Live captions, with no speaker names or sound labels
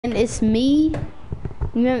And it's me.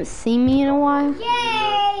 You haven't seen me in a while.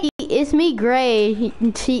 Yay! It's me, Gray,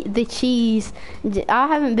 the cheese. I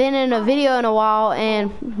haven't been in a video in a while.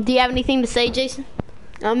 And do you have anything to say, Jason?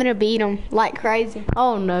 I'm gonna beat him like crazy.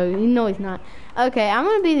 Oh no, you know he's not. Okay, I'm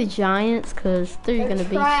gonna be the Giants because they're gonna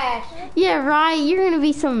trash. be. Yeah, right. You're gonna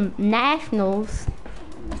be some Nationals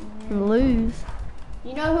and lose.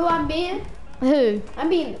 You know who I'm being? Who? I'm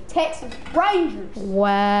being the Texas Rangers.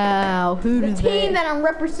 Wow, who The does team that I'm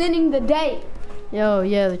representing today. Oh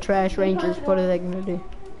yeah, the trash Rangers. What are they gonna do?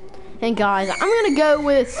 And guys, I'm gonna go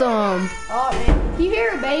with some. Oh man, do you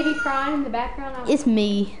hear a baby crying in the background? It's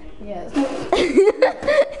me. Yes.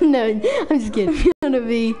 No, I'm just kidding. I'm gonna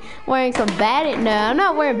be wearing some batting. No, I'm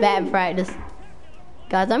not wearing batting practice.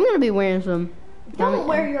 Guys, I'm gonna be wearing some. Don't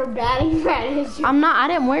wear your batting practice. I'm not. I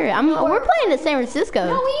didn't wear it. We're playing at San Francisco.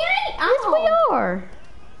 No, we ain't. Yes, we are.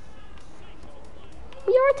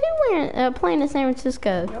 We are too wearing playing at San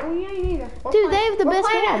Francisco. No, we ain't either. Dude, they have the best We're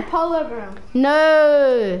playing one. at Polo Grounds.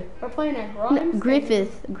 No. We're playing at Grimes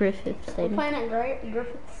Griffith We're Stadium. playing at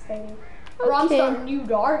Griffith Stadium. Okay. I'm starting New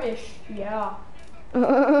Darvish. Yeah.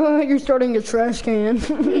 You're starting a trash can.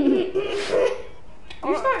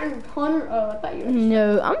 You're starting Hunter. Oh, I thought you were.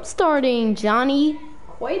 No, I'm starting Johnny.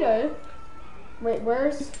 Cueto. Wait,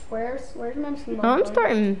 where's Madison? No, I'm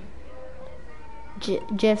starting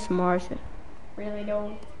Jeff Samardzija. Really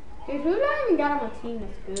don't. Dude, who do I even got on my team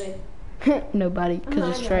that's good? Nobody,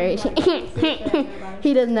 because it's I trash. know, nobody.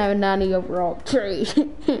 He doesn't have a 90 overall. Trash.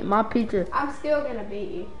 My picture. I'm still gonna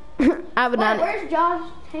beat you. I have a Wait, 90. where's Josh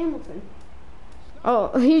Hamilton?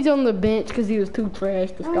 Oh, he's on the bench because he was too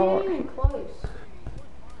trash to Oh, start. he ain't even close.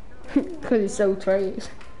 Because he's so trash.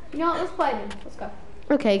 You know what? Let's play then. Let's go.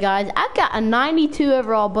 Okay, guys, I've got a 92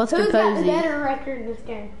 overall Buster Who's got the Posey. better record in this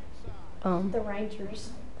game? The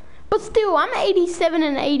Rangers. But still, I'm 87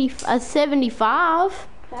 and 75.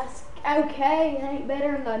 That's okay. It ain't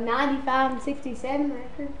better than the 95 and 67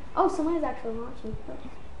 record. Oh, somebody's actually watching.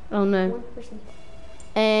 Oh no. 1 person.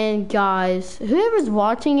 And guys, whoever's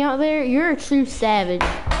watching out there, you're a true savage.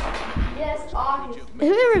 Yes, obviously.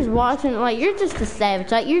 Whoever's watching, like, you're just a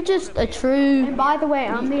savage. Like, you're just a true. And by the way,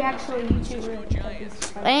 I'm the actual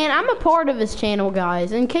YouTuber. And I'm a part of his channel,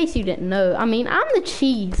 guys. In case you didn't know, I mean, I'm the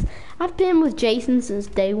cheese. I've been with Jason since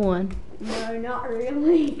day one. No, not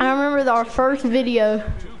really. I remember our first video.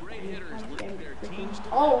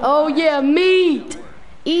 Oh, Oh yeah, meat.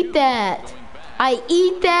 Eat that. I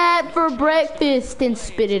eat that for breakfast and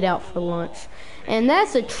spit it out for lunch. And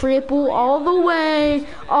that's a triple all the way.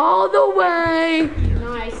 All the way.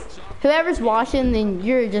 nice. Whoever's watching, then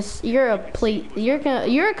you're a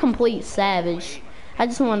complete savage. I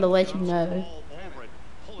just wanted to let you know.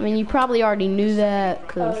 I mean, you probably already knew that,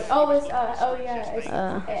 cause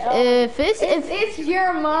It's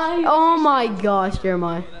Jeremiah. Oh my gosh,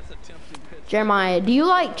 Jeremiah, do you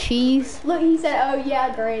like cheese? Look, he said, "Oh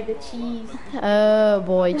yeah, great, the cheese." Oh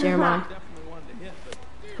boy, Jeremiah.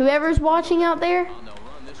 Whoever's watching out there,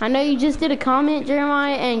 I know you just did a comment,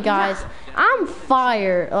 Jeremiah, and guys, I'm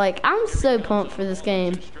fire. Like, I'm so pumped for this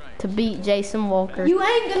game to beat Jason Walker. You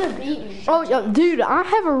ain't gonna beat me. Oh, dude, I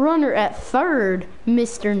have a runner at third,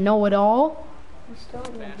 Mr. Know-It-All. You're still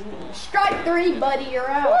gonna beat me. Strike 3, buddy, you're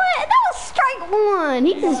out. What? That was strike 1.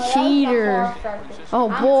 He's a cheater. Oh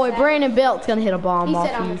boy, Brandon Belt's gonna hit a bomb He off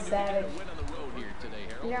said I'm you. a savage.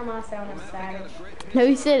 Jeremiah said I'm a savage. No,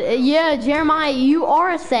 he said, yeah, Jeremiah, you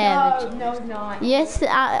are a savage. No, he's not. Yes,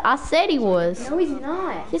 I said he was. No, he's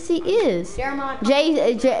not. Yes, he is. Jeremiah.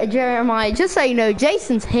 Jeremiah, just so you know,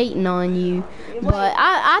 Jason's hating on you, but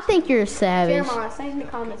I think you're a savage. Jeremiah, say in the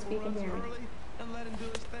comments if you can hear me.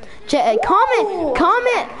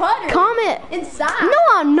 Comment. Inside. No,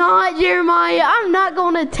 I'm not, Jeremiah. I'm not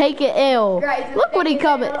gonna take an L. Gray's Look what he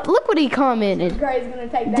gonna take an L. Look what he commented. Gray's gonna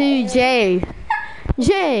take that. Dude, L.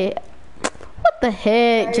 Jay, what the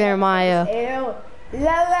heck, Jeremiah? L.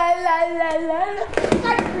 La.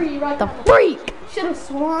 Strike 3 right The now. freak. Should have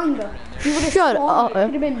swung though. You would have Shut swung. up. It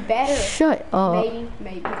could have been better. Shut up.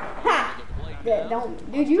 Maybe. Ha! Yeah,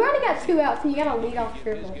 don't. Dude, you already got 2 outs and you got a lead off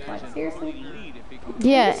triple. Like, seriously?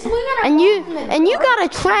 Yeah, Swing at a and ball from the you dark. got a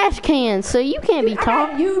trash can, so you can't be I got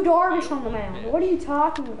talking. you Darvish on the mound. What are you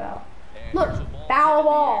talking about? Look, foul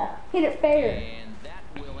ball. Hit it fair.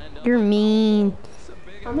 You're mean.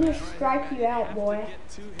 I'm gonna strike you out, boy.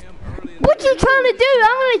 What you trying to do?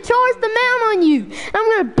 I'm gonna charge the mound on you. I'm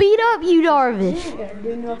gonna beat up you, You Darvish. ain't gonna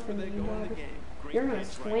do nothing, you Darvish. You're gonna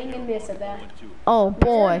swing and miss at that. Oh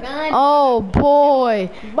boy. gun? Oh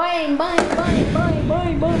boy. Bang, bang, bang, bang, bang,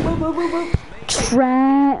 bang, bang, bang, bang, bang.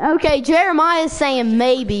 Okay, Jeremiah's saying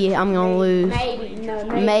maybe I'm gonna lose.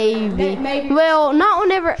 Maybe. Well, not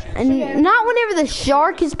whenever the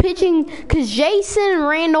Shark is pitching, because Jason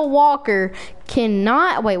Randall Walker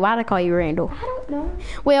cannot. Wait, why'd I call you Randall? I don't know.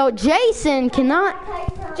 Well, Jason cannot.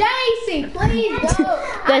 JC, please go.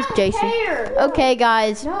 That's I don't Jason. Care. Okay,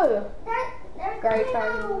 guys. No. Great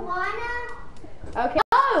target. Okay.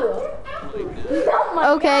 Oh. Oh my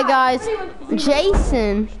Okay, God. guys. Change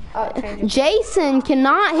it. Jason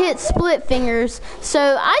cannot hit split fingers,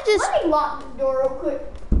 so I just. Let me lock the door real quick.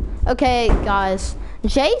 Okay, guys.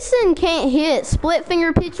 Jason can't hit split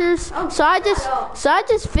finger pitchers, so I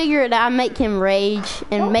just figured I'd make him rage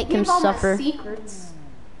and Don't make him give all my suffer, secrets.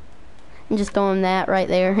 and just throw him that right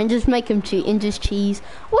there, and just make him cheat and just cheese.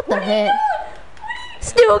 What the heck?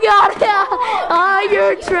 Still got it. Oh,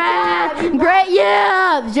 you're trash. Great,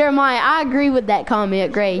 yeah, Jeremiah. I agree with that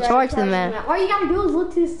comment. Great, charge them that. All you gotta do is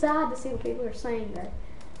look to the side to see what people are saying there.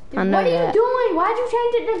 Dude, I know what are that. you doing? Why'd you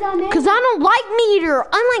change it to dynamic? Cause I don't like meter.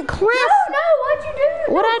 I like class. No, what'd you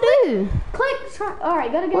do? What'd I do? Click. All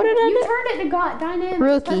right, gotta go. What did I You do? turned it to dynamic.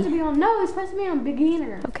 Rookie. It's supposed to be on. No, it's supposed to be on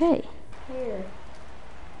beginner. Okay. Here.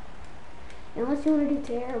 Unless you want to do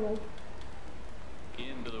terrible.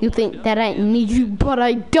 You think that I need you, but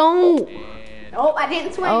I don't. Oh, I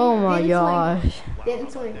didn't swing. Oh my Didn't gosh. Swing.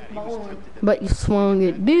 Didn't swing. Ball one. But you swung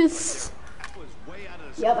at this.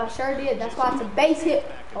 Yep, I sure did. That's why it's a base hit.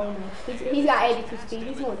 Oh no, he's got 82 speed.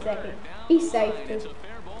 He's going second. He's safe too.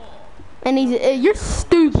 And you're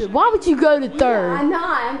stupid. Why would you go to third? I'm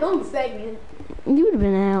not. I'm going second. You would have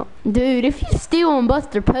been out. Dude, if you steal on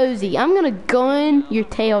Buster Posey, I'm going to gun your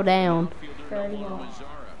tail down.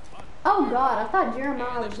 Oh God, I thought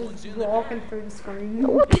Jeremiah was just walking through the screen.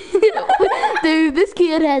 Dude, this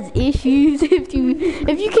kid has issues.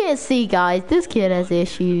 If you can't see, guys, this kid has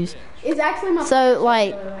issues. It's actually my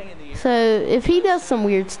So if he does some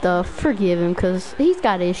weird stuff, forgive him, because he's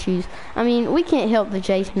got issues. I mean, we can't help that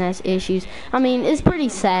Jason has issues. I mean, it's pretty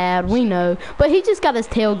sad, we know. But he just got his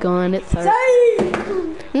tail gunned at third.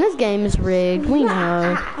 And this game is rigged, we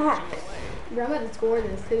know. Bro, I'm about to score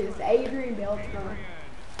this too. It's Adrian Beltran.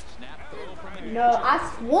 No,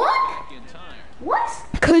 what? What?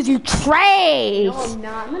 Because you're trash. No, I'm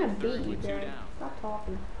not. I'm gonna beat you, bro. Stop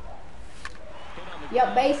talking.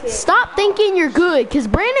 Yep, base hit. Stop thinking you're good, because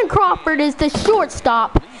Brandon Crawford is the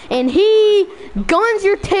shortstop, and he guns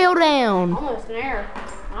your tail down. Almost an error.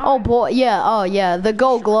 Oh boy, yeah, oh yeah, the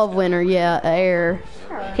Gold Glove winner, yeah, error.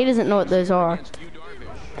 Sure. He doesn't know what those are.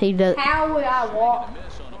 He does. How would I walk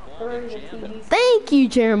through the TV? Thank you,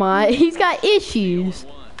 Jeremiah. He's got issues.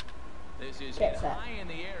 Catch that.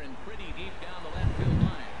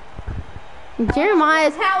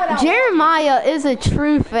 Jeremiah is a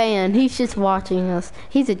true fan. He's just watching us.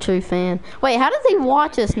 He's a true fan. Wait, how does he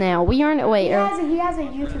watch us now? We aren't. Wait, He has a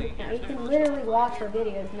YouTube account. You can literally watch our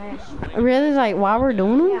videos now. really? Like while we're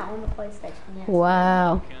doing them? Yeah, on the PlayStation. Yes.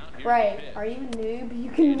 Wow. Right. Are you a noob?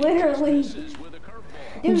 You can literally.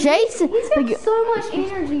 Dude, Jason, he's got so much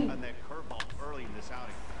energy.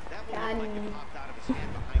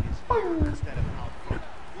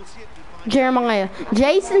 Jeremiah,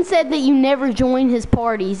 Jason said that you never join his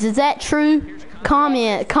parties. Is that true?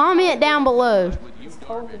 Comment down below. Dude,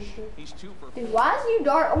 why is you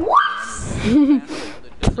dark?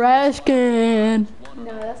 What? Trash can.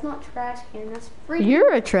 No, that's not trash can. That's freaking.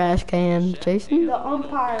 You're a trash can, Jason. The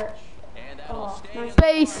umpire. Oh, nice.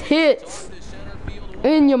 Base hits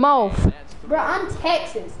in your mouth. Bro, I'm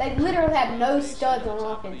Texas. They literally have no studs on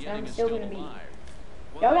offense, and I'm still gonna beat.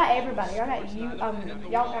 Y'all got everybody. Y'all got you.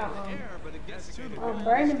 Y'all got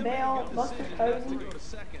Brandon Bell, Buster Posey.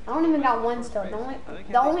 I don't even got one stud.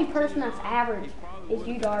 The only person that's average is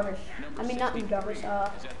you, Darvish. I mean, not you, Darvish.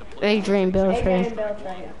 Adrian Beltran. Adrian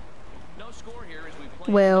Beltran.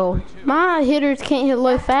 Well, my hitters can't hit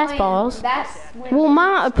low fastballs. That's when.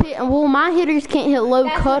 My hitters can't hit low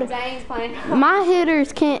That's cut. when Zane's playing. My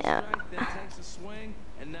hitters can't.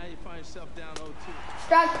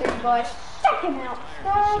 Strike three, boys. Check him out.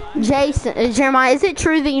 Jason, Jeremiah, is it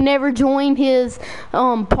true that you never join his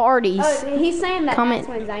parties? Oh, he's saying that Comment.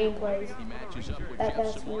 that's when Zane plays.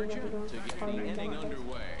 That's when he's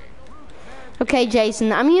Okay,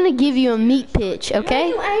 Jason, I'm gonna give you a meat pitch. Okay.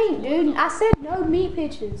 No, you ain't, dude. I said no meat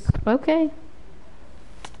pitches. Okay.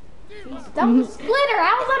 That was a splitter.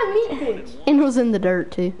 How was that a meat pitch? And it was in the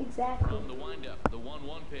dirt too. Exactly.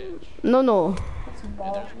 No. That's a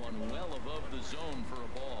ball.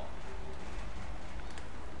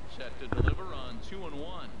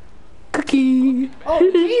 Cookie. Oh,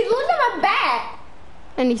 jeez, look at my bat.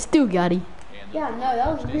 And he still got him. Yeah, no,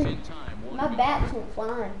 that was weird. My bat just went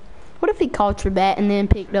flying. What if he caught your bat and then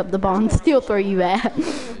picked up the ball and still threw you back?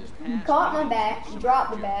 He caught my bat, dropped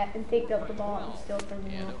the bat, and picked up the ball and still threw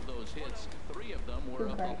me out.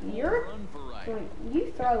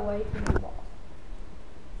 You throw away from the ball.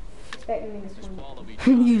 Expecting me to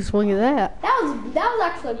swing. You swing at that. That was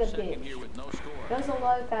actually a good pitch. It was a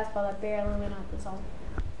low fastball that barely went up the zone.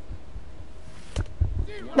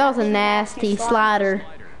 That was a nasty slider,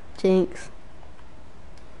 Jinx.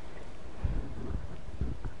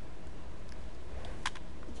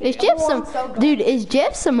 Is Jeff is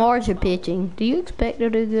Jeff Samardzija pitching? Do you expect to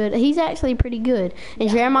do good? He's actually pretty good. And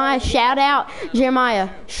Jeremiah, shout out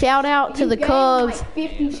to the Cubs. Like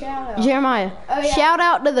 50 shout-outs. Jeremiah, shout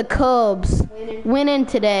out to the Cubs winning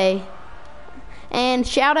today. And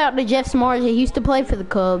shout out to Jeff Samardzija. He used to play for the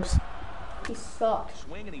Cubs. He sucks.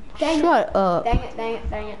 Shut up. Dang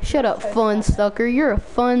it. Shut up, fun sucker. You're a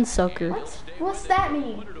fun sucker. What's that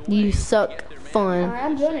mean? You suck fun. Alright,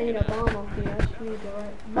 I'm gonna hit a bomb up here.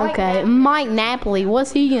 Okay, Mike Napoli.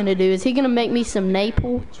 What's he gonna do? Is he gonna make me some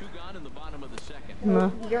Naples?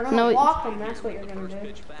 No. You're gonna walk him. That's what you're gonna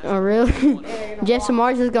do. Oh, really? Jeff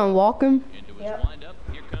Samardzija's gonna walk him? Yep.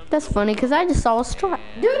 That's funny, because I just saw a strike.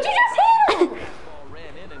 Dude, you just hit him!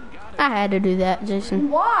 I had to do that, Jason.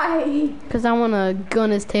 Why? Because I want to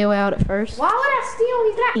gun his tail out at first. Why would I steal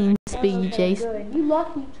his bat? Speed, Jason. Good. You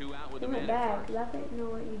lucky. You went back, because I didn't know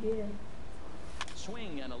what you did.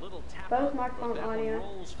 Both microphone audio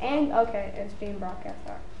and okay, it's being broadcast.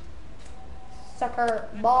 Right. Sucker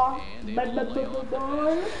ball.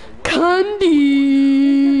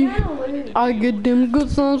 Candy. I get them good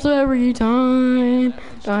songs every time.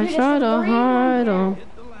 I try to hide them.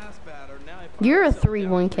 You're a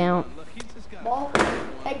 3-1 count. Ball.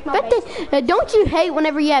 Don't you hate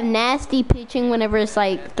whenever you have nasty pitching whenever it's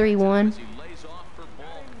like 3-1?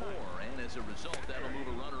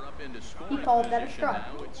 He called that a strike.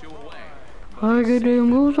 I get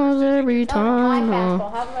them good songs every time.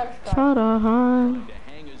 Try to hide.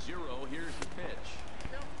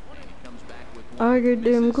 I get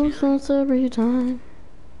them good songs every time.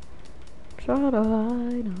 Try to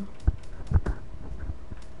hide them.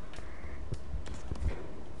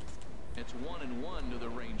 It's 1-1 to the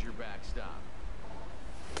Ranger backstop.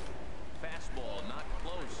 Fastball not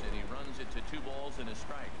close, and he runs it to 2 balls and a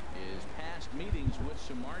strike. His past meetings with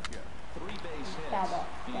Samardzija, 3 base hits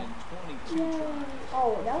in 22 tries.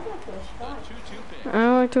 Oh, that was like a strike. 2-2 pitch. I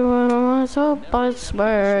like to run on myself, I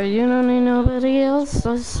swear. You don't need nobody else,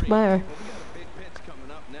 I swear.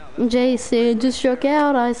 Jason just struck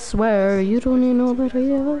out, I swear. You don't need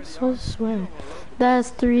nobody else, I swear. That's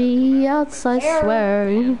 3 outs, I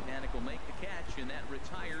swear.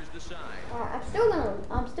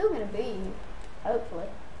 I'm still gonna beat you. Hopefully.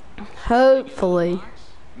 Hopefully.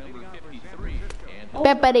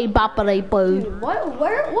 Beppity boppity boo. Dude,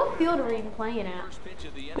 what field are you playing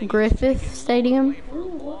at? Griffith Stadium. Ooh,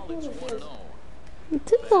 what field is this?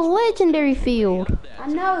 It's a legendary field. I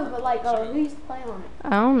know, but like, who's playing on it? I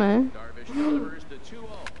don't know.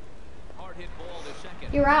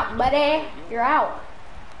 You're out, buddy. You're out.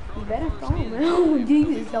 You better throw him. Oh,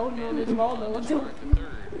 Jesus, holding on this ball the whole time.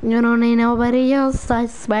 You don't need nobody else, I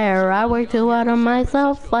swear. I work too hard on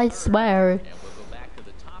myself, I swear.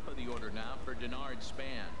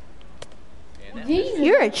 Jesus.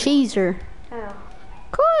 You're a cheeser. How?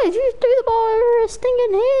 Cause you threw the ball over a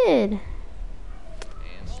stinking head.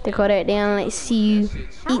 They call that down like see you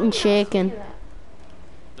eating chicken.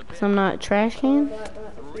 Cause I'm not a trash can.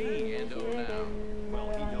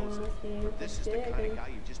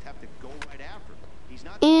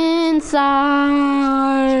 Inside.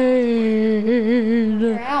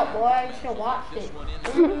 You're out, boy. You should have watched it.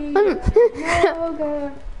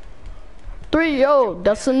 3-0,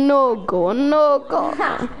 that's a no-go, a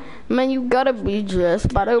no-go. Man, you gotta be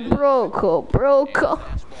dressed by the broco.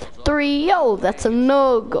 3-0, that's a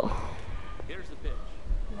no-go.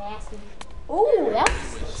 Nasty. Ooh, that's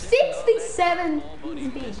 67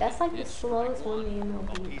 speed. That's like the slowest one in the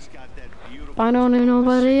MLB. I don't need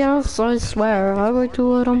nobody else, I swear. I work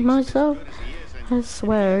too hard on myself, I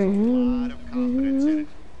swear.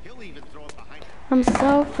 I'm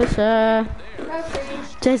selfish.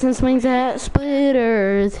 Jason swings at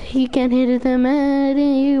splitters. He can hit them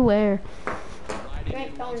anywhere.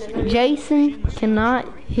 Jason cannot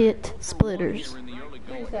hit splitters.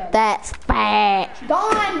 That's fact.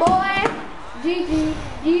 Gone, boy. GG.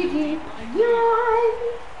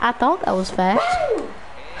 I thought that was facts.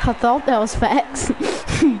 I thought that was facts.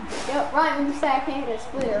 Yep, right when you say I can't hit a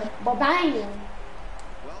splitter. Bang.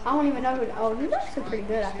 I don't even know who. Oh, he's actually pretty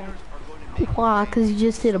good, I think. Why? Because you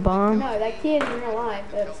just hit a bomb? No, that kid in real life,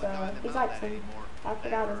 that's, he's like some, I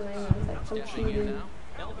forgot his name, he's like some cheating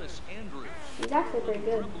Elvis Andrews. He's actually pretty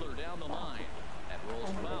good. Dribbler down the line. That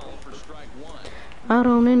rolls foul for strike one. I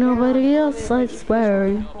don't need nobody else, I swear.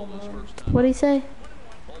 What'd he say?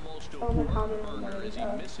 Almost a Only comment on burner as he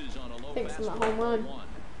that. misses on a low Fixing the fastball. home run.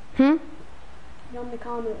 Hmm? On the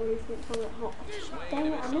comment when he's getting from at home. Dang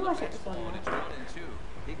it, I knew I should have And it's 1-2.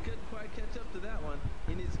 He couldn't quite catch up to that one.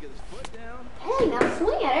 He needs to get his foot down. Hey, now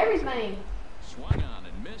swing at everything. Swung on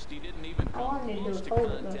and missed. He didn't even All I come need to do close is to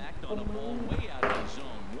hold it, though. contact on a ball way out of the zone.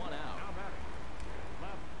 One out.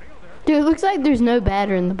 Dude, it looks like there's no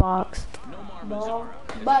batter in the box. Nomar Ball.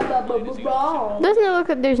 Mazara. Ball. Doesn't it look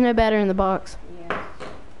like there's no batter in the box? Yeah.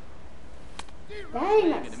 Dang,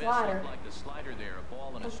 that And a miss slider. looked like the slider there. A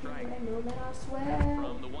ball and a strike. I know that, I swear.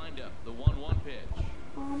 From the windup, the 1-1 pitch.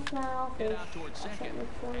 I'm proud. Hit out towards second.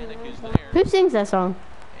 Panic is Who there. sings that song?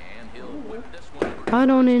 And he'll whip this one over. I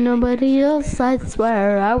don't need nobody else, I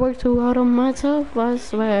swear. I work too hard on myself, I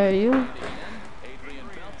swear. You. Adrian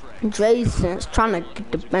Beltre. Jason's trying to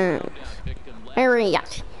get the bounce. Victim left. Area.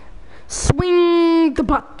 Swing the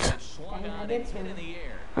butt. Swung Dang, I on did and hit swing. in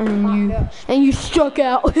the air. And you struck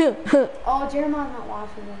out. Oh, Jeremiah's not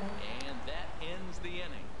watching it. And that ends the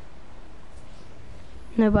inning.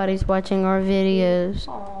 Nobody's watching our videos.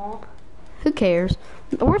 Aw. Who cares?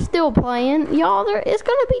 We're still playing. Y'all, it's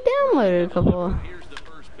gonna be downloaded a couple of. Here's the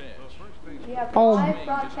first pitch. You have Oh. five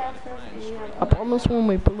broadcasters and you I have promise when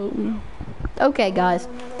we blow. Okay, guys.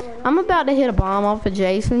 I'm about to hit a bomb off of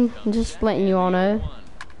Jason. Just letting you all know.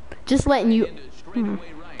 Just letting you. Into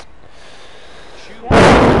straightaway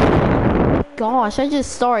right. Gosh,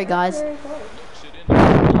 sorry guys. very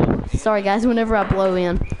close. Sorry guys, whenever I blow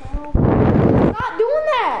in. Stop doing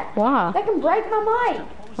that! Why? That can break my mic.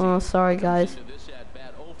 Oh, sorry guys. Into this at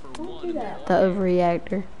bat 0 for Don't 1 do in the that. The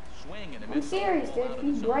overreactor. swing and a I'm miss. serious, dude. If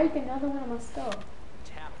you break another one of my stuff.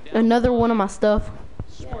 Tapped down. Another one of my stuff.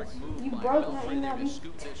 Smart move You by broke my Beltre there to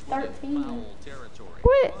scoop this one in 13. foul territory.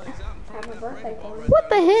 What? Happy birthday, Corey. What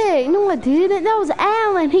the heck? No, I didn't. That was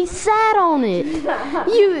Alan. He sat on it. You.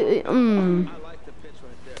 I like the pitch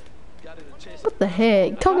right there. Got it to chase What the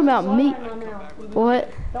heck? Talking about me. Blow in my mouth.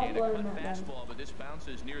 What? Don't blow in that though. Fastball, but this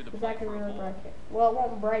bounces near the Because plate that can for a really ball. break it. Well, it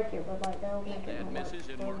won't break it, but like that'll make it That not misses,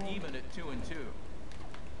 work. and we're even at 2-2.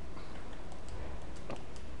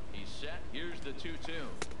 He's set. Here's the 2-2,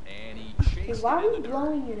 and he Dude, chased why it are in we the dirt.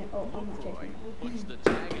 blowing in it? Oh, I'm not Roy checking. puts the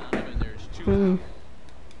tag on him, and there's 2 Mm. out.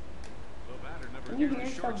 Can you hear Here's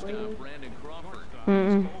the stuff shortstop, breathing? Brandon Crawford.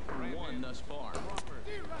 Mm-mm. 0 for 1 thus far. First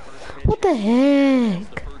pitch What the is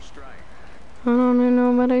heck? the first strike. I don't need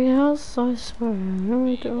nobody else, I swear. I'm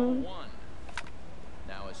The doing. 0-1.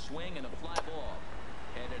 Now a swing and a fly ball.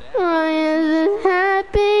 Headed out. Why is it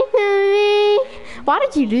happening to me? Why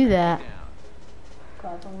did you do that? Down.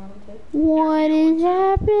 Cause I wanted to. What is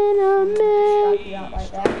happening to Strike me? you out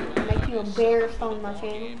like that. Make you embarrassed on my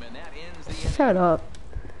channel. Game, and that ends the inning. Shut up.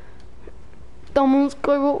 Someone's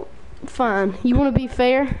go. Fine. You want to be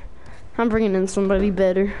fair? I'm bringing in somebody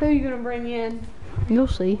better. Who are you gonna bring in? You'll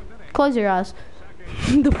see. Close your eyes.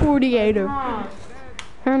 The 48er. Ah,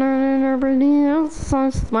 And everybody else, I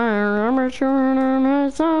swear. I'm sure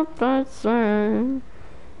myself, I swear.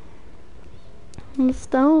 I'm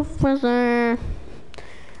still freezing.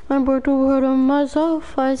 I'm bored to hurt on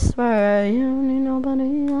myself, I swear. You don't need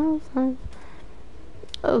nobody else.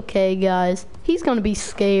 Okay, guys. He's gonna be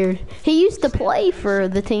scared. He used to play for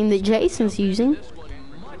the team that Jason's using. This one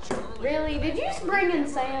much earlier really? Did you just bring in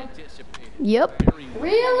Sam? anticipated. Yep.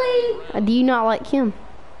 Really? Do you not like him?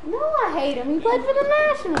 No, I hate him. He played for the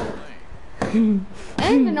Nationals.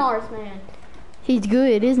 And the Norseman. He's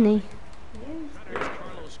good, isn't he? Here's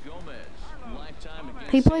Carlos Gomez. Lifetime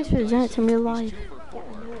against He plays for the St. Giants in real life. 2 for 4.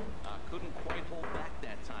 Couldn't quite hold back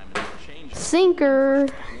that time, and it changed Sinker.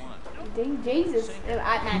 Dude, Jesus.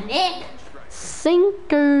 At my neck.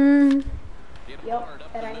 Sinker. Yup,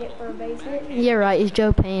 that I hit for a base hit. Yeah, right. It's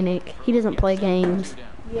Joe Panic. He doesn't play games.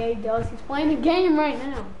 Yeah, he does. He's playing a game right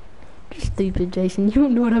now. Stupid, Jason. You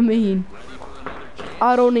don't know what I mean.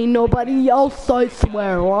 I don't need nobody else, I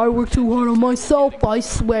swear. I work too hard on myself, I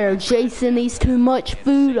swear. Jason eats too much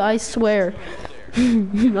food, I swear.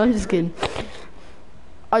 I'm just kidding.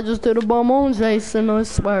 I just did a bomb on Jason, I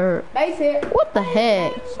swear. Base hit. What the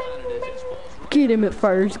heck? Get him at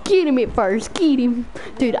first. Get him at first. Get him.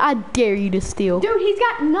 Dude, I dare you to steal. Dude, he's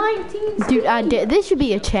got 19 Dude, I speed. dare. This should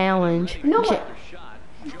be a challenge. No. shot.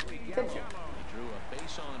 Joey Gallo drew a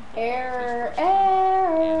base on Error.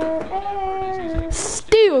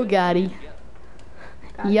 Still got him.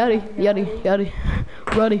 Yuddy, yuddy, yuddy.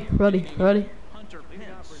 Ruddy, ruddy, ruddy. Hunter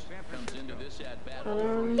Pence comes into this at bat.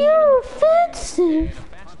 You're offensive.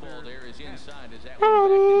 Fastball there is inside as that That one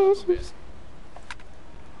back is. to Lopez.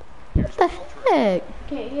 What the heck?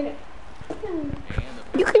 Can't hit it.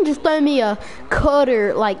 You can just throw me a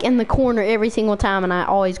cutter like in the corner every single time, and I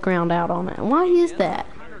always ground out on it. Why is that?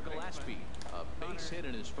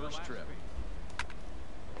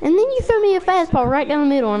 And then you throw me a fastball right down the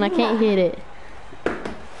middle, and I can't hit it.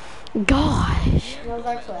 Gosh. That was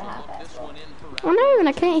actually a high fastball. I know, and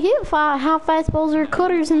I can't hit high fastballs or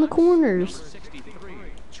cutters in the corners.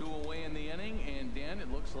 2 away in the inning, and Dan,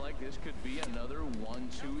 it looks like this could be another 1,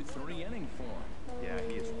 2, 3 inning for him. Yeah,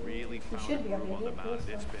 he is really found should be a able to groove on the hit mound. this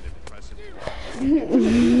It's been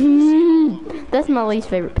impressive. That's my least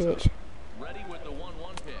favorite pitch. Ready with the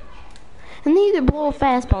 1-1 pitch. And then you could blow a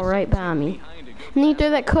fastball right by me. And then you throw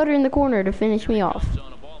that cutter in the corner to finish me off.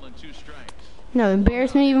 On a ball and 2 strikes. No,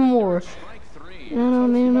 embarrass me even more. Strike 3. I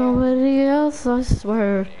don't need nobody else, I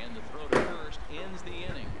swear. And the throw to first ends the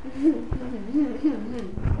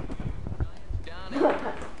inning.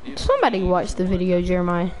 Somebody watch the video,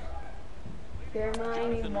 Jeremiah. Jeremiah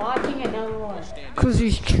ain't even watching it no more. Cause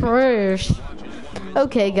he's trash.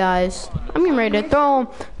 Okay, guys. I'm getting ready to throw him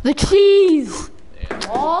the cheese.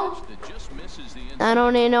 Ball? That just misses the I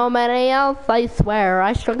don't need nobody else, I swear.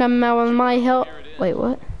 I struck him out with my help. Wait,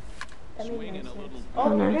 what? That made no sense.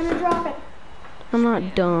 Oh, we're gonna drop it. I'm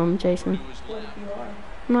not dumb, Jason. What if you are?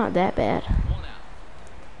 I'm not that bad.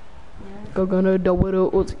 Go gonna do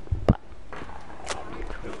it.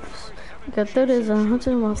 Got that is a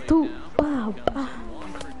hunter was too. Wow,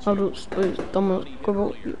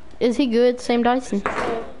 is he good? Same dice.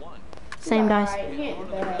 Same dice. Alright, you can't do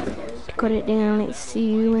that. Cut it down. Let's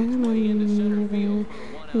see you and you.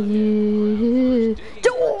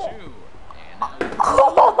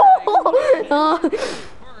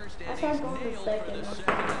 I tried going to second.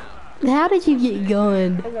 How did you get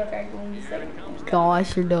going? That's okay, going to second.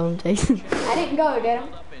 Gosh, you're dumb, Jason. I didn't go, did I?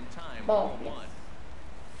 Ball.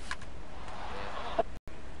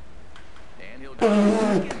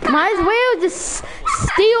 Might as well just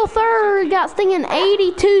steal third. Got stinging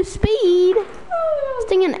 82 speed.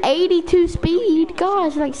 Stinging 82 speed.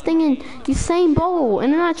 Gosh, like stinging Usain Bolt.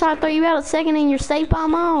 And then I try to throw you out at second and you're safe by a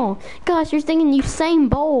mile. Gosh, you're stinging Usain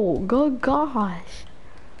Bolt. Good gosh.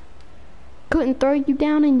 Couldn't throw you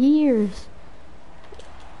down in years.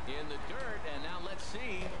 In the dirt, and now let's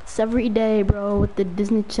see. It's every day, bro, with the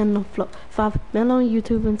Disney Channel flow. 5 been on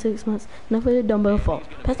YouTube in 6 months. Never a dumbbell fall.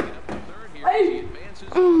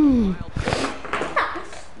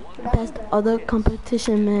 Past other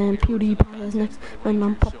competition, man. PewDiePie is next. When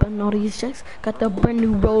I'm popping all these checks, got the brand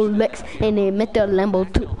new Rolex, and they met the Lambo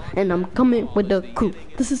too. And I'm coming with the crew.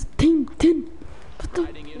 This is Team 10.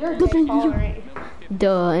 You're a big baller, ain't you?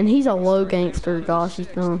 Duh, and he's a low gangster. Gosh, he's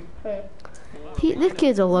dumb. This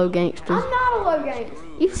kid's a low gangster. I'm not a low gangster.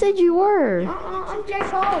 You said you were. I'm Jay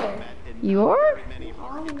Collar. You are? Many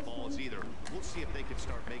hard balls either. We'll see if they can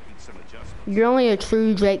start making some adjustments. You're only a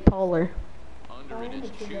true Jake Pauler.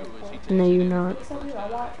 No, you're not.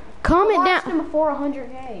 Comment I watched down. him before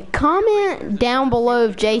 100K. Comment down below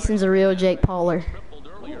if Jason's a real Jake Pauler.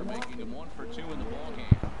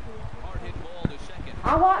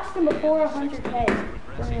 I watched him before 100K.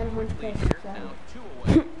 When he had 100K subscribers.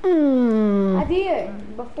 I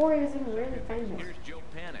did. Before he was even really famous.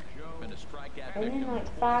 And then like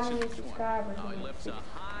 5 million subscribers. He lifts a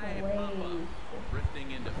high Way.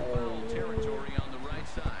 drifting into foul territory on the right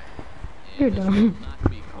side. You're dumb. Not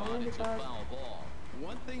be caught. It's a foul ball.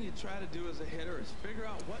 One thing you try to do as a hitter is figure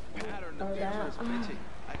out what pattern the pitcher is pitching.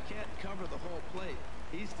 I can't cover the whole plate.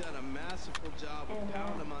 He's done a masterful job of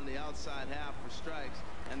pounding him on the outside half for strikes,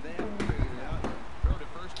 and they haven't figured it out. Throw to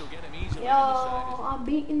first will get him easily Yo, I'm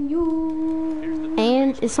beating you.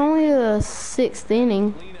 And it's only the 6th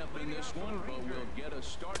inning. clean up in this one, but we'll get us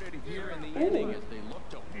started here in the inning as they look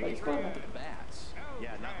to pick up the bats.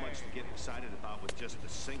 Yeah, not much to get excited about with just a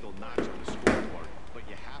single notch on the scoreboard, but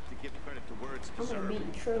you have to give credit to where it's I'm gonna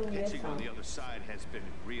deserved. beat True The this pitching on time. the other side has been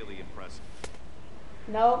really impressive.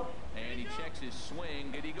 Nope. And he checks his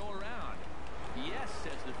swing. Did he go around? Yes,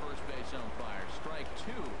 says the first base umpire. Strike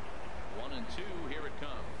 2. 1 and 2. Here it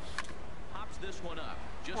comes. Pops this one up.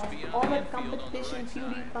 Just beyond All the the infield on the competition, right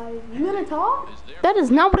side. PewDiePie. You gonna talk? Is there That is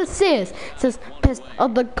not what it says. It says, past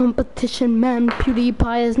other competition, man.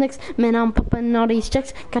 PewDiePie is next. Man, I'm popping all these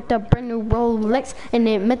checks. Got the brand new Rolex, and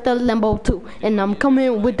it met the Lambo too. And I'm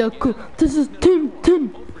coming with the crew. This is Team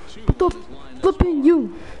 10. What the flipping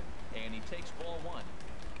you? And he takes ball 1.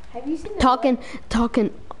 Have you seen the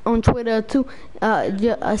Talking on Twitter too.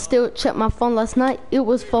 Yeah, I still checked my phone last night. It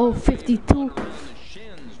was 4:52. On the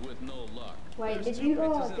shins with no luck. Wait, did you see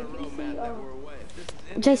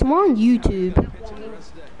Jason, we're on YouTube.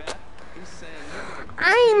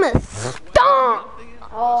 I'm a star.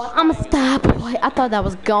 Oh, I'm a star boy. I thought that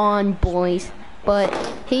was gone, boys. but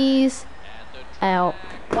he's out.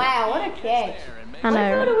 Wow, what a catch. I What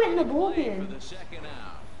if it would know. have went in the bullpen?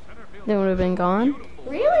 They would have been gone.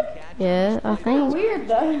 Really? Yeah, I Kind of think. weird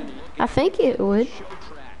though. I think it would.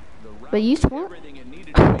 But you swung.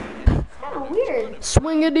 Kind of weird.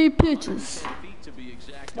 Swingity pitches.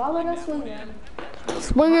 Why would I swing that?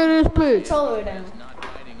 Swing at his pitch. Control it down.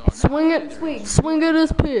 Swing it. Swing at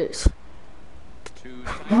his pitch.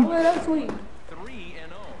 Why would I swing?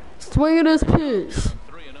 Swing at his pitch.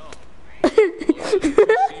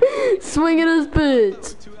 Swing at his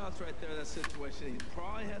pitch. 2 outs right there in that situation. He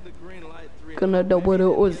probably had the green light 3. Gonna know what it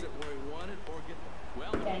was. Where he wanted or get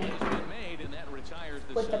Dang it.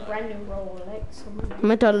 With the brand new Rolex.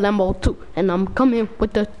 I'm at the Lambo 2, and I'm coming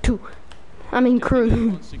with the 2. I mean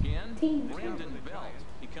crew. Team.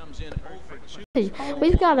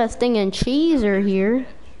 We've got a stinging cheeser here. You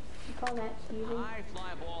call that cheating?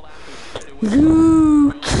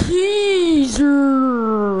 Luke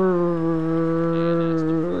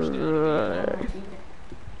Cheeser.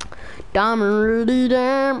 Diamond really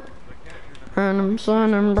damn. And I'm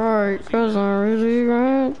shining bright cause I'm really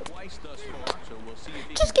great.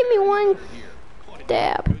 Just give me one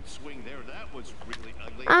dab. Good swing there. That was really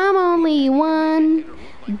ugly. I'm only one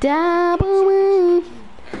dab away.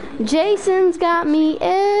 Jason's got me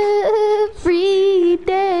every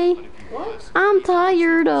day. I'm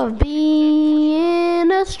tired of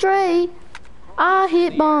being astray. I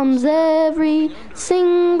hit bombs every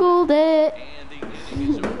single day.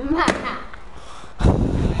 You've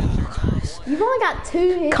only got 2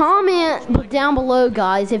 hits. Comment down below,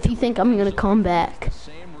 guys, if you think I'm gonna come back.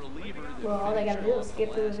 Well, all they gotta do is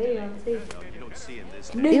skip through the video and see. You don't see in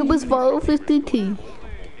this It was 4:52.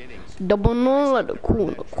 Double no like the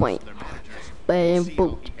cool quaint. Bad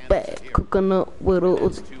boot, bad coconut with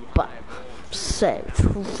a pop. Savage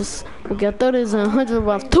rufus. We got 30s and 100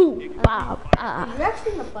 rounds. 2 5 5. You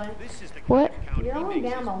actually gonna play? What? You're only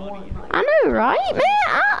down by 1. Like, I know, right, man?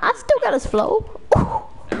 I still got his flow. oh,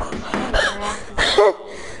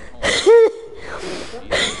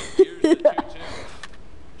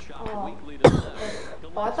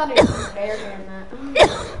 I thought he was better than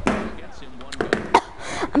that.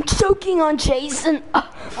 I'm choking on Jason.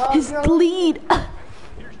 His you're- bleed.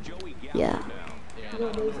 Yeah.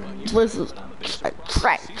 This is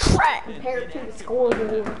track. Compared to the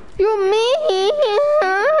scoreboard. You mean?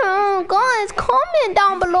 Guys, comment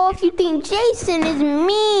down below if you think Jason is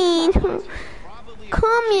mean.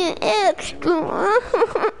 Comment extra.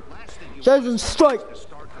 Jason's strike.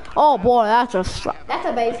 Oh boy, that's a strike. That's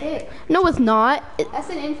a base hit. No, it's not. That's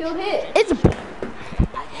an infield hit. It's a.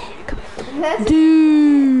 That's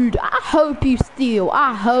Dude, I hope you steal.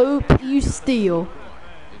 I hope you steal.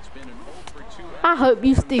 I hope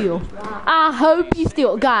you steal. I hope you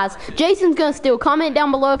steal. Guys, Jason's gonna steal. Comment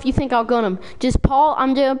down below if you think I'll gun him. Just pause.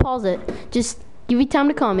 I'm gonna pause it. Just give you time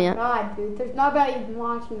to comment. God, dude. There's nobody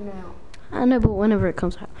watching now. I know, but whenever it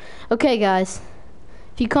comes out. Okay, guys.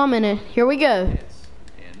 If you commented, here we go.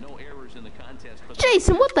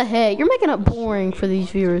 Jason, what the heck? You're making it boring for these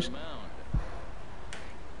viewers.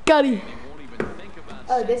 Got him.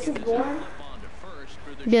 Oh, this is boring?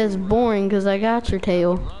 Yeah, it's boring because I got your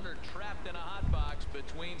tail.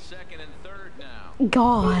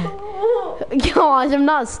 God. Gosh, I'm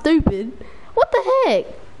not stupid. What the heck?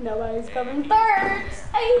 Nobody's coming thirds.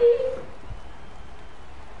 Hey.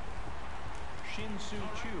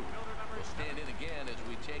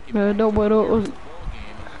 No,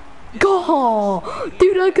 God,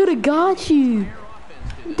 dude, I could have got you.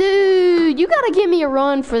 Dude, you gotta give me a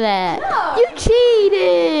run for that. No. You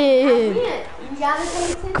cheated. You gotta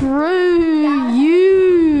take it. Screw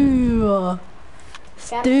you.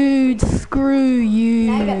 Dude, screw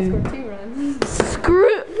Now you gotta you. score 2 runs.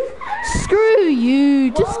 Screw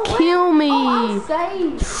you. Just Whoa, kill Oh, me. I'm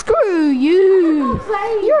saved. Screw you. I'm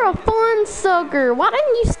saved. You're a fun sucker. Why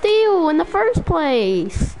didn't you steal in the first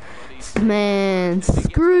place? Man,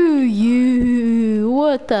 screw you.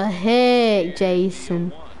 What the heck,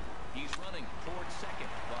 Jason?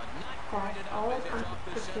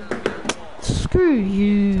 Screw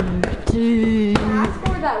you, dude. I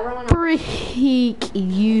scored that run. Freak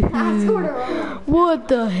you. I scored a run. What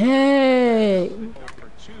the heck?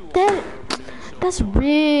 That's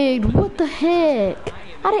rigged. What the heck?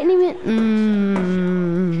 I didn't even.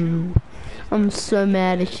 I'm so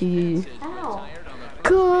mad at you. Ow.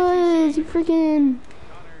 Cause you freaking.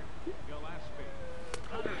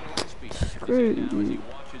 Screw you.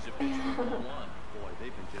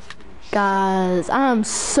 Guys, I'm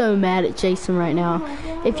so mad at Jason right now.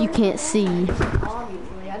 If you can't see.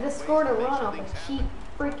 Obviously. I just scored a run off a cheap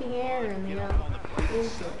freaking error in the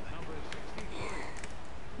infield.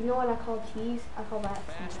 You know what I call cheese? I call that.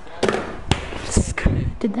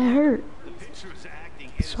 Did that hurt? The pitcher was acting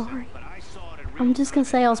Sorry. innocent, but I saw it in I'm real just time. gonna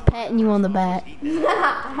say I was patting you on the back.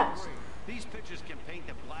 These pitchers can paint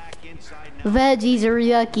the black inside and out. Veggies are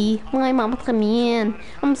yucky. My mama come in.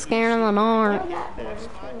 I'm scared of the dark.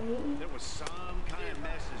 There was some kind of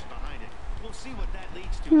message behind it. We'll see what that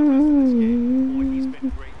leads to the rest of this game. Boy, he's been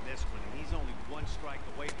great in this one, and he's only one strike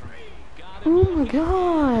away from it. Oh my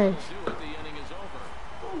gosh. The inning is over.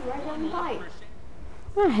 Right on the pipe.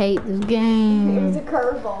 I hate this It was game. a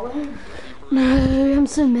curveball. No, I'm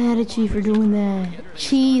so mad at you for doing that.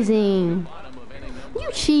 Cheesing. You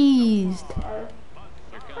cheesed.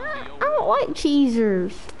 I don't like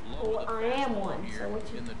cheesers. Well, I am one, so what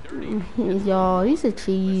you Y'all, he's a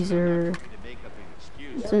cheeser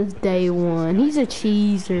since day one. He's a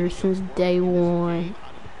cheeser since day one.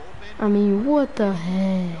 I mean, what the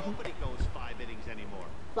heck? Nobody goes 5 innings anymore.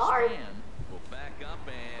 sorry. Will back up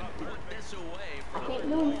and put this away I for can't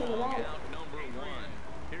do anything about it. out number 1.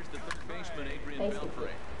 Here's the third baseman, Adrian Basically.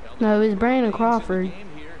 Beltre. No, it's Brandon Crawford. Game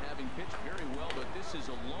here, having pitched very well, but this is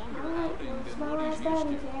a longer Alright, outing it's than my what last he's used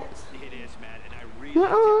outing to. chance. It is, Matt, and I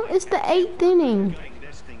really It's the 8th inning. getting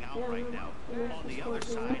this thing out right now. On the other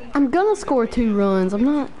side, I'm gonna score 2 runs. I'm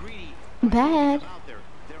not greedy bad. out there.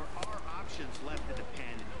 There are options left in the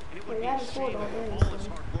pen, and it would We be a haven't scored shame already, if all his so.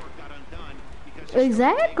 hard work got undone because he's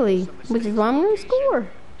Exactly, which is why I'm gonna score.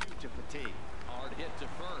 to fatigue. Hard hit to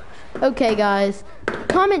first. Okay, guys,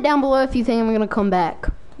 comment down below if you think I'm gonna come back.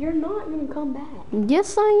 You're not gonna come back.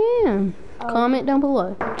 Yes, I am. Comment down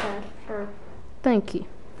below. Okay, sure. Thank you.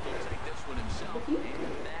 Take this one himself, If you and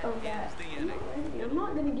oh, that ends the inning. I'm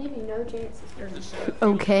not gonna give you no chances.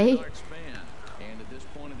 Okay. Large span. And at this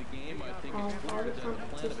point of the game, I think it's All clear the that the plan of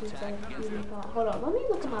competitions attack I've against even got. Hold on, let me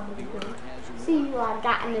look at my blueprint. See what I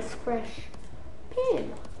got in this fresh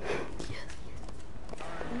pen.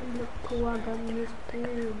 Look who I got in this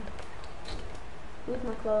pen. Who's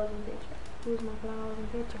my closing picture? Who's my closing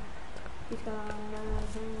picture? He's got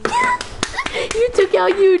You took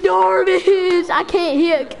out you Darvish. I can't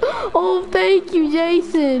hit. Oh, thank you,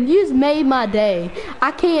 Jason. You just made my day.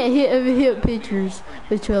 I can't hit pitchers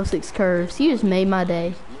with 12-6 curves. You just made my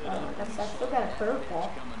day. I still got a curveball.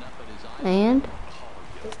 And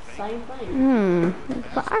It's the same thing.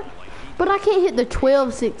 but I can't hit the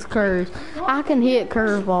 12-6 curves. I can hit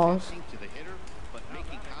curveballs. To the hitter, but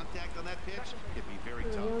making contact on that pitch can be very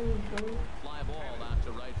tough. fly ball out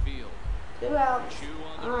to right field. 2 outs.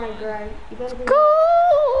 Alright, Greg. You better be,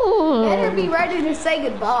 Cool. better be ready to say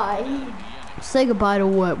goodbye. Say goodbye to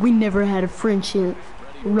what? We never had a friendship,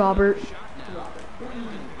 Robert. And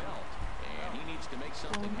he needs to make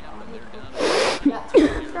something happen. They're down. You got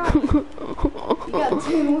 2 strikes. You got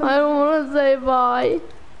 2. I don't want to say bye.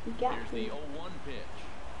 You got The 2. 0-1 pitch.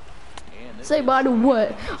 And this Say bye to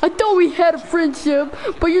what? I thought we had a friendship,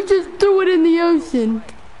 but you just threw it in the ocean.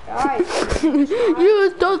 Alright. You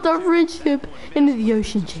just tossed our friendship into the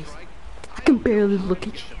ocean, Jason. I can barely look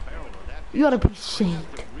at you. You ought to be ashamed.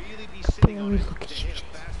 Really be sitting on Barely it. look at you, Jason.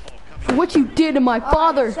 Fastball For coming. what you did to my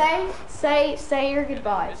father. Say your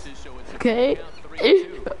goodbyes. is so it's Okay?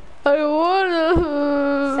 I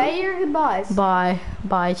wanna. Say your goodbyes. Bye.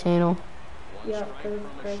 Bye, channel. Yeah, Craig.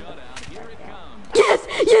 shutout. Here it comes. Yes!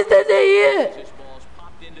 Yes, that's it! This ball's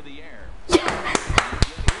popped into the air.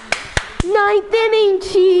 Ninth inning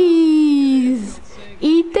cheese!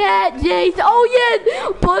 Eat that, Jason. Oh,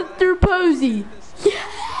 yes! Buster Posey. Yeah!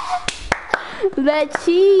 That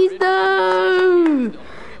cheese, though!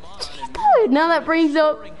 Cheese, though! Now that brings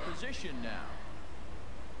up Position now.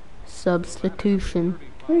 substitution.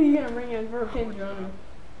 Who are you gonna bring in for a pinch runner?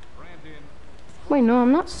 Wait, no,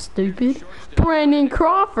 I'm not stupid. Brandon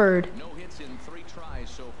Crawford. No hits in 3 tries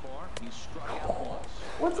so far. He's struck out once.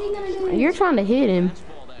 What's he gonna do? You're trying to hit him.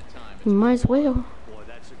 Ball that time. You might as well. Boy,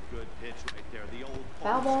 that's a good pitch right there. The old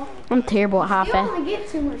Foul ball. I'm terrible at high You don't fast. wanna get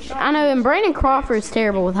too much shots. I know, and Brandon Crawford's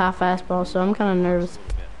terrible with high fastballs, so I'm kind of nervous.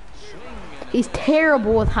 He's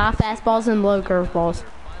terrible with high fastballs and low curveballs.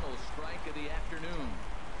 Final strike of the afternoon.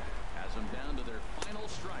 Has them down to their final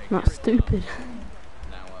strike. Not Here it stupid. comes.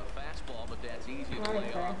 Now a fastball, but that's easy to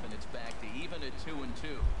lay off, and it's back to even at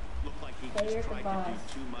 2-2. looked like he Say your just tried to goodbyes.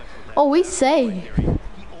 do too much with that. Oh, we say. He Say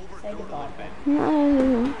overthrew it goodbye. a bit.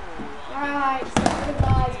 No. Alright, say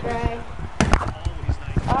goodbyes, Greg. Always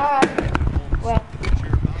nice. Alright. Well,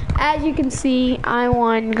 as you can see, I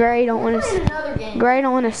won. Gray don't want to. Another game. Gray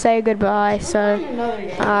don't want to say goodbye, so Another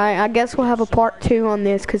game. I guess we'll have a part 2 on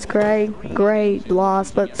this because Gray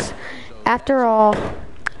lost. But after all,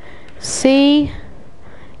 see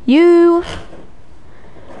you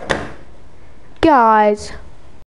guys